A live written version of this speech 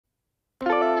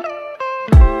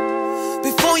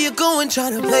know you're going try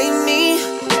to play me.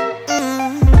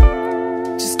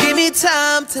 Just give me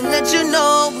time to let you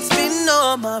know what's been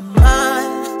on my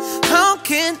mind. How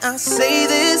can I say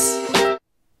this?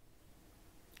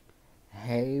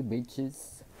 Hey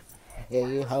bitches,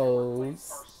 hey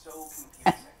hoes.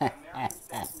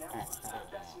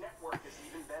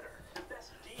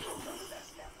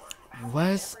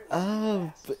 What's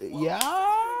up,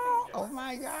 y'all? Oh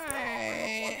my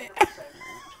god.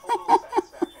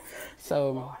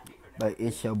 So, but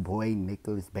it's your boy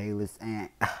Nicholas Bayless, and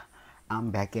I'm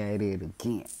back at it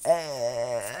again.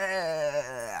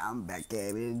 I'm back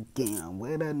at it again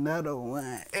with another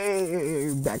one.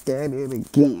 Back at it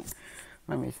again.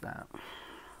 Let me stop.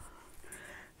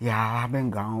 Yeah, I've been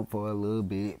gone for a little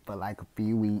bit, for like a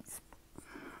few weeks.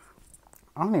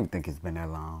 I don't even think it's been that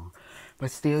long.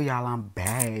 But still, y'all, I'm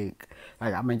back.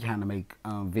 Like, I've been trying to make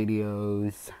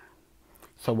videos.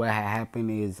 So what had happened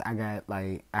is I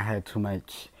had too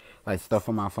much like stuff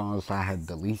on my phone, so I had to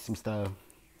delete some stuff.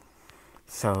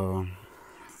 So,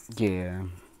 yeah.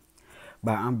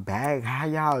 But I'm back. How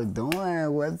y'all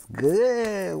doing? What's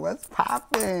good? What's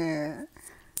poppin'?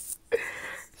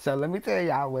 So let me tell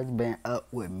y'all what's been up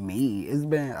with me. It's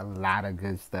been a lot of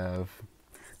good stuff.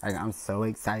 Like, I'm so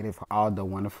excited for all the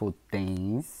wonderful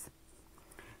things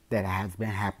that has been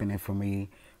happening for me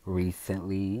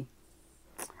recently.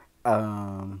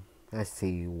 Let's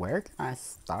see, where can I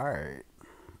start?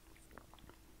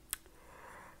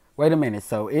 Wait a minute.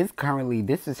 So it's currently,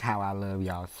 this is how I love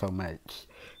y'all so much,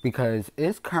 because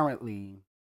it's currently,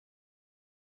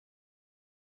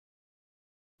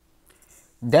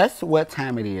 that's what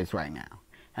time it is right now.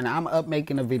 And I'm up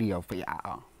making a video for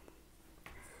y'all.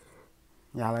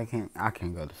 Y'all, I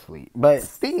can't go to sleep. But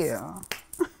still,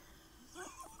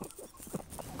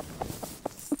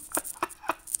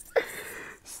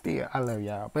 I love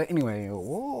y'all. But anyway,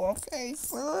 whoa, okay,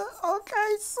 son.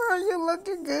 Okay, son, you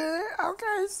looking good.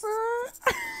 Okay,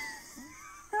 son.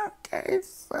 Okay,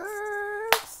 son.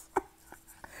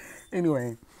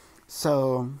 Anyway,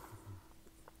 so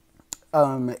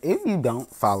if you don't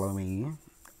follow me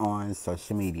on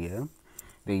social media,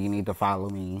 then you need to follow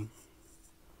me.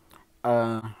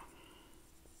 Uh,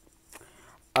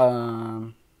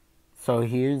 um, so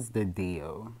here's the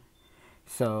deal.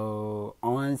 So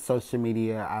on social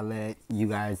media, I let you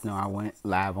guys know I went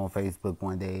live on Facebook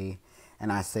one day,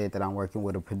 and I said that I'm working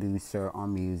with a producer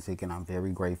on music, and I'm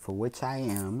very grateful, which I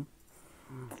am.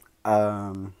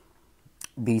 Um,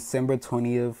 December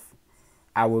 20th,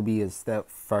 I will be a step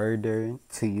further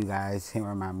to you guys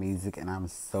hearing my music, and I'm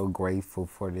so grateful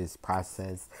for this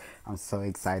process. I'm so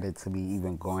excited to be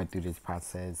even going through this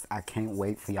process. I can't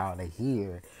wait for y'all to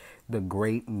hear the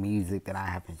great music that I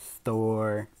have in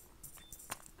store.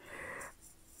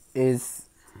 It's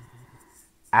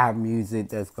I have music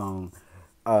that's gonna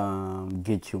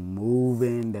get you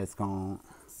moving.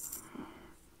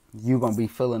 You gonna be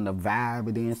feeling the vibe,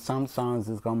 and then some songs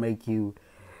is gonna make you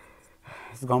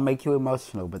it's gonna make you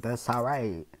emotional, but that's all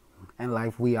right. In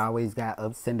life, we always got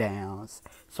ups and downs.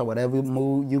 So whatever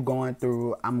mood you going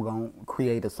through, I'm gonna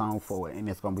create a song for it, and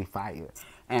it's gonna be fire.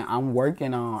 And I'm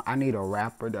working on. I need a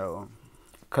rapper though,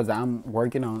 cause I'm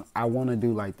working on. I want to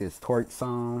do like this twerk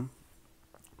song,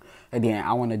 and then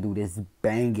I want to do this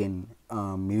banging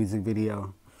music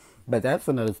video. But that's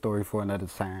another story for another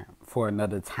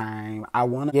time. I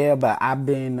wanna, yeah. But I've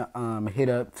been hit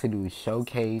up to do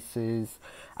showcases.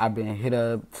 I've been hit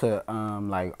up to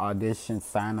like audition,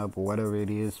 sign up, or whatever it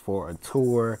is for a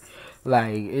tour.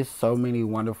 Like, it's so many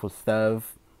wonderful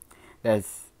stuff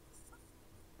that's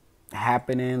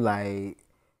happening. Like,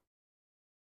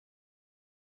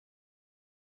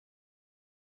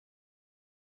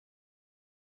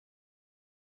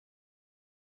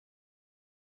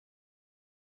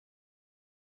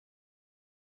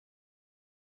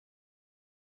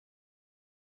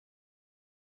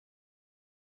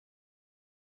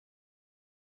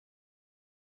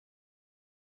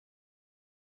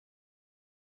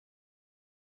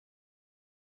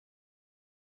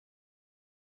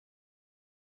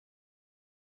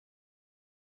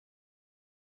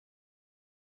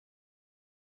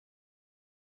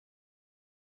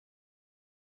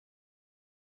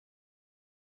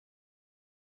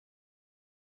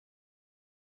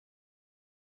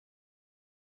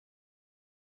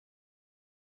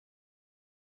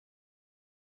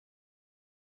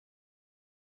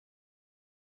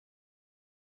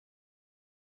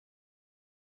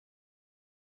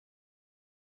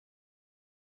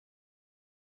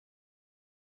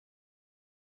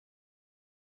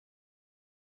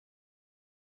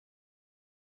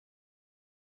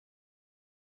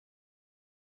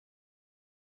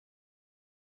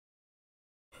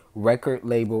 record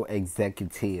label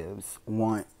executives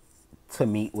want to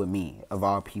meet with me, of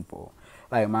all people.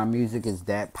 Like, my music is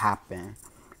that popping.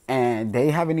 And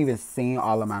they haven't even seen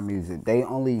all of my music. They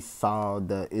only saw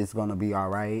the It's Gonna Be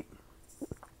Alright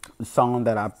song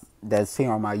that's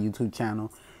here on my YouTube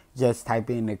channel. Just type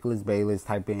in Nicholas Bayless,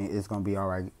 type in It's Gonna Be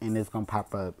Alright, and it's gonna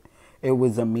pop up. It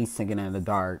was a me singing in the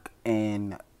dark,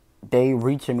 and they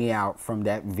reaching me out from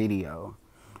that video.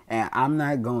 And I'm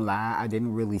not gonna lie, I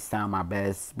didn't really sound my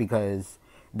best because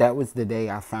that was the day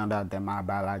I found out that my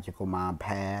biological mom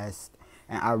passed,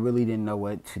 and I really didn't know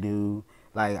what to do.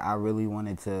 Like, I really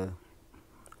wanted to,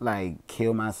 like,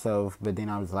 kill myself, but then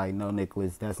I was like, no,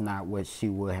 Nicholas, that's not what she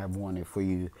would have wanted for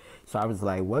you. So I was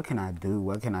like, what can I do?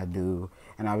 What can I do?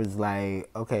 And I was like,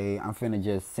 okay, I'm finna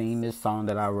just sing this song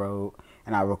that I wrote,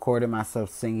 and I recorded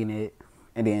myself singing it,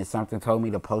 and then something told me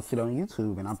to post it on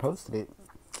YouTube, and I posted it.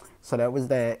 So that was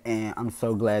that, and I'm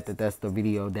so glad that that's the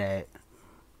video that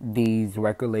these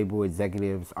record label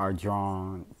executives are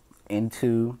drawn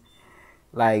into.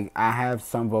 Like, I have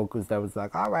some vocals that was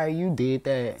like, all right, you did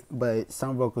that. But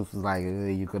some vocals was like,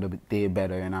 you could have did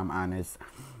better, and I'm honest.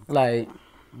 Like,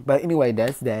 but anyway,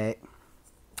 that's that.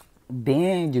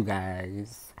 Then, you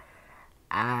guys,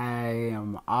 I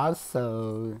am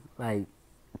also, like,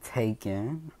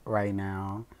 taken right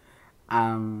now.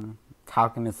 I'm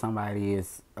talking to somebody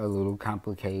is a little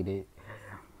complicated.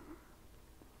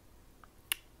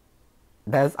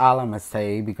 That's all I'm going to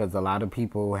say, because a lot of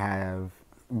people have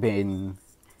been,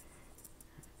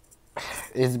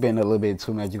 it's been a little bit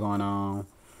too much going on,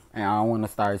 and I don't want to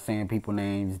start saying people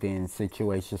names, then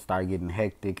situations start getting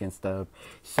hectic and stuff.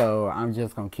 So I'm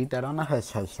just gonna keep that on the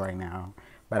hush hush right now,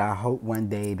 but I hope one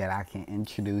day that I can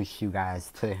introduce you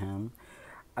guys to him.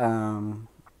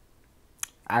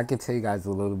 I can tell you guys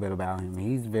a little bit about him.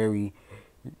 He's very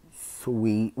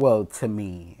sweet. Well, to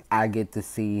me, I get to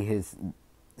see his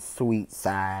sweet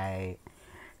side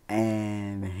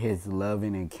and his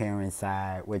loving and caring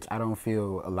side, which I don't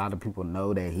feel a lot of people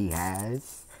know that he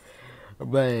has.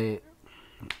 But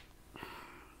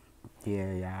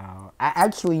yeah, y'all. I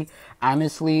actually,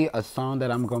 honestly, a song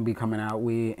that I'm going to be coming out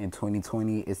with in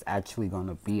 2020 is actually going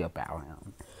to be about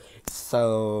him.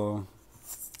 So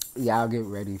y'all get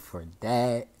ready for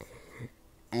that.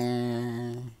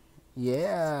 And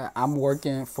yeah, I'm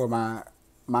working for my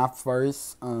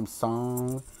first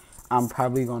song. I'm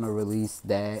probably gonna release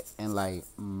that in like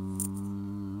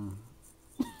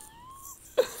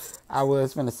I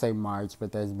was gonna say March,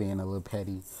 but that's being a little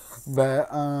petty. But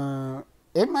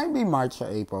it might be March or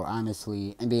April,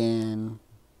 honestly. And then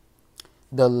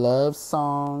the love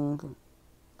song,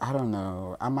 I don't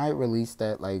know. I might release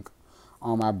that like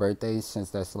on my birthday, since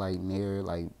that's like near,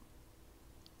 like,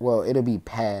 well, it'll be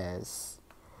past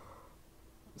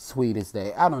Sweetest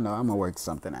Day. I don't know. I'm gonna work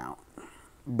something out.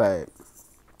 But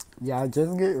y'all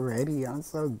just get ready. I'm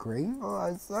so grateful.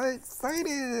 I'm so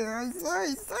excited. I'm so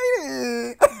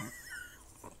excited.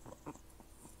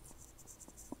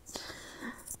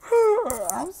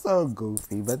 I'm so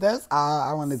goofy. But that's all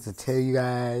I wanted to tell you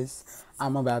guys.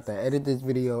 I'm about to edit this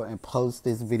video and post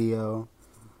this video.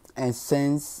 And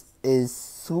since it's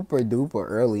super duper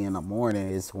early in the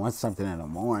morning, it's 1 something in the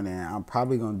morning, I'm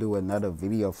probably gonna do another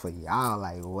video for y'all.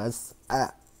 Like, what's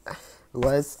up?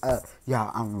 What's up?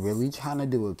 Y'all, I'm really trying to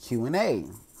do a Q&A.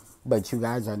 But you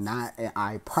guys are not, and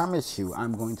I promise you,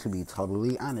 I'm going to be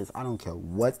totally honest. I don't care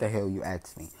what the hell you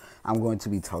ask me. I'm going to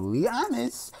be totally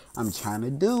honest. I'm trying to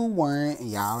do one,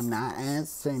 and y'all not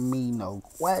answering me no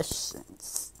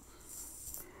questions.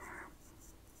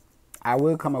 I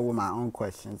will come up with my own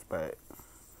questions, but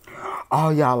oh,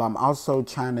 y'all, I'm also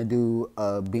trying to do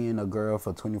being a girl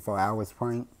for 24 hours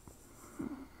prank.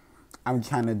 I'm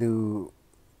trying to do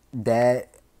that.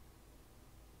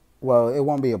 Well, it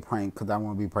won't be a prank because I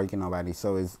won't be pranking nobody,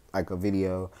 so it's like a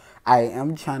video. I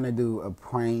am trying to do a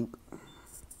prank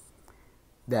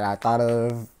that I thought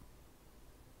of,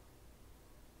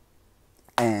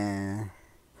 and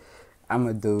I'm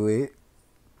going to do it.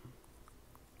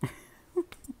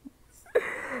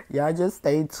 Y'all just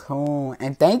stay tuned.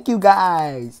 And thank you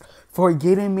guys for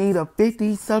getting me to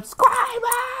 50 subscribers.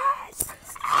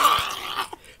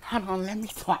 Hold on, let me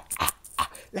twerk.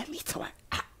 Let me twerk.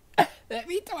 Let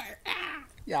me twerk.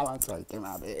 Y'all, I'm twerking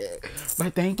out there.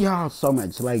 But thank y'all so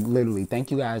much. Like, literally,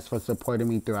 thank you guys for supporting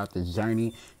me throughout this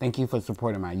journey. Thank you for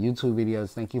supporting my YouTube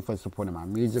videos. Thank you for supporting my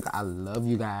music. I love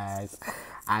you guys.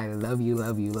 I love you,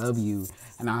 love you, love you.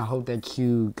 And I hope that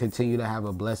you continue to have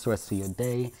a blessed rest of your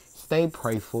day. Stay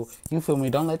prayerful. You feel me?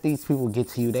 Don't let these people get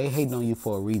to you. They hating on you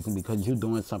for a reason, because you're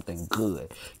doing something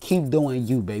good. Keep doing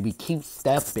you, baby. Keep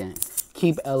stepping.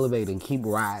 Keep elevating. Keep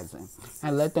rising.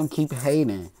 And let them keep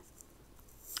hating.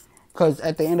 Because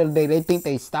at the end of the day, they think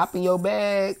they stopping your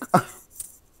bag.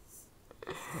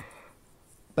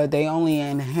 But they only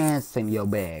enhancing your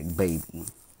bag, baby.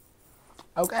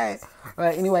 Okay?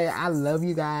 But anyway, I love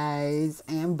you guys.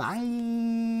 And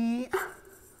bye.